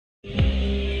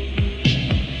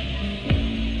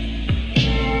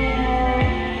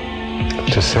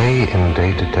To say in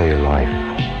day-to-day life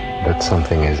that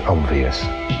something is obvious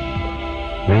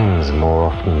means more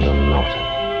often than not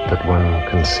that one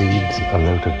concedes a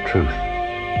note of truth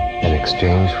in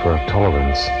exchange for a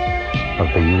tolerance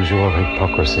of the usual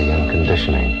hypocrisy and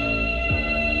conditioning.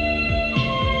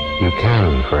 You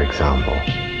can, for example,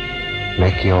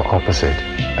 make your opposite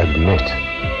admit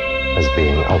as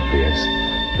being obvious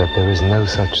that there is no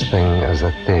such thing as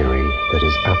a theory that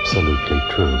is absolutely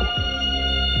true.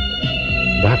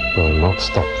 That will not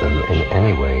stop them in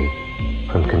any way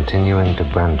from continuing to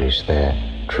brandish their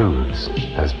truths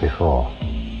as before.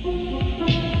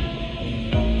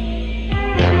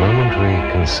 Their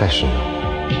momentary concession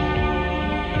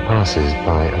passes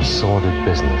by a sordid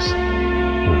business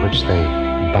in which they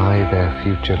buy their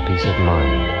future peace of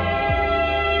mind,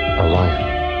 a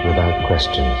life without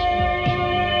questions.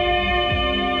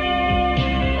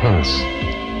 Hence,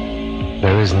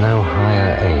 there is no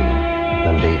higher aim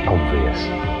than the obvious.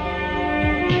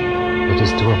 It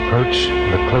is to approach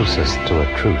the closest to a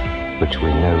truth which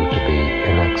we know to be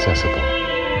inaccessible,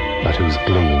 but whose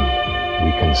gleam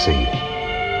we can see.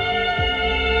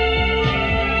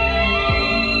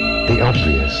 The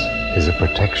obvious is a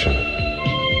protection.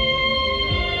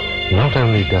 Not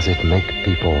only does it make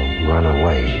people run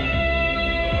away,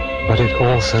 but it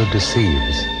also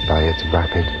deceives by its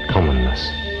rapid commonness,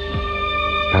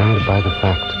 and by the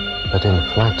fact that in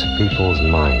flat people's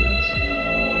minds,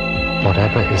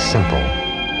 whatever is simple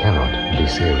cannot be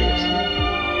serious.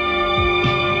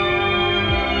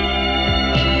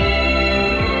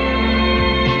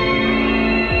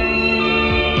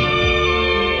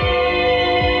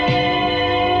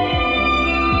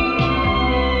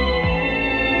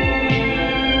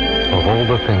 Of all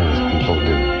the things people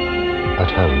do, at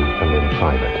home and in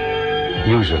private,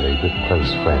 usually with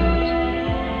close friends,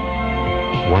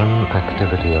 one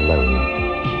activity alone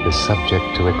is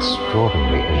subject to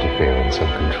extraordinary interference and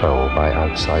control by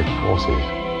outside forces.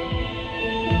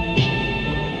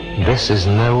 This is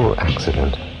no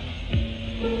accident.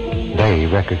 They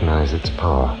recognize its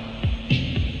power.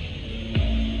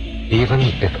 Even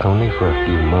if only for a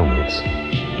few moments,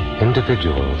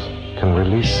 individuals can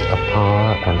release a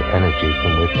power and energy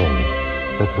from within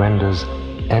that renders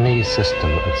any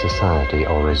system of society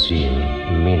or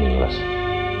regime meaningless.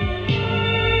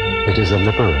 It is a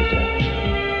liberator.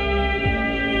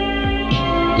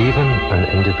 Even an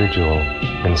individual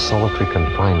in solitary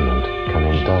confinement can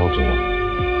indulge in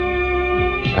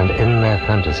it, and in their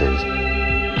fantasies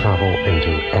travel into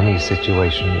any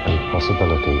situation and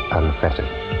possibility unfettered.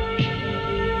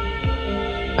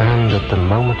 And at the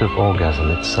moment of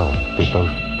orgasm itself be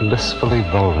both blissfully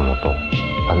vulnerable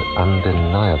and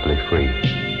undeniably free,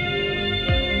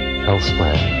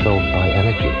 elsewhere filled by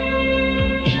energy.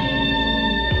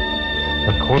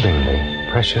 Accordingly,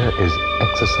 pressure is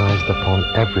exercised upon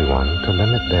everyone to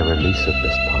limit their release of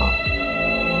this power.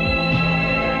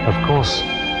 Of course,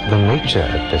 the nature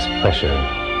of this pressure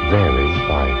varies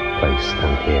by place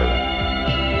and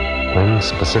era. When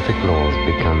specific laws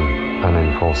become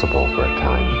unenforceable for a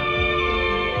time,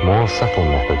 more subtle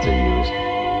methods are used.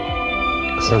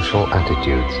 Social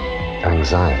attitudes,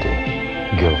 anxiety,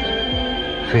 guilt,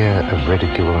 fear of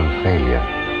ridicule and failure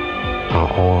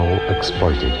are all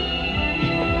exploited,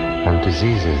 and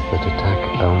diseases that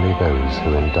attack only those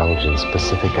who indulge in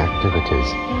specific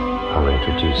activities are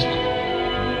introduced.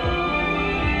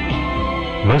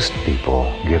 Most people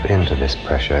give in to this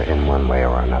pressure in one way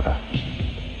or another,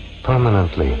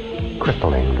 permanently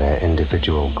crippling their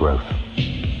individual growth.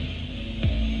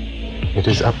 It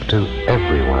is up to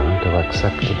everyone to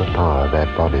accept the power their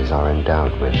bodies are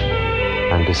endowed with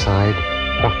and decide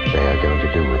what they are going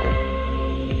to do with it.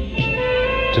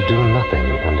 To do nothing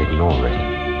and ignore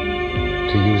it.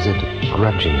 To use it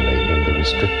grudgingly in the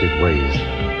restricted ways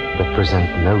that present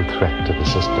no threat to the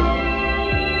system,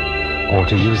 or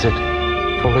to use it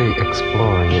fully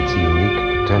exploring its unique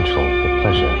potential for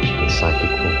pleasure and psychic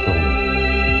fulfillment.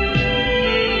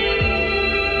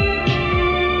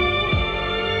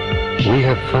 We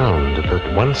have found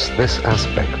that once this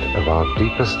aspect of our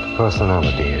deepest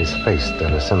personality is faced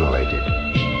and assimilated,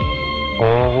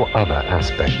 all other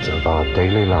aspects of our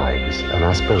daily lives and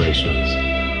aspirations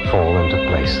fall into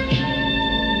place.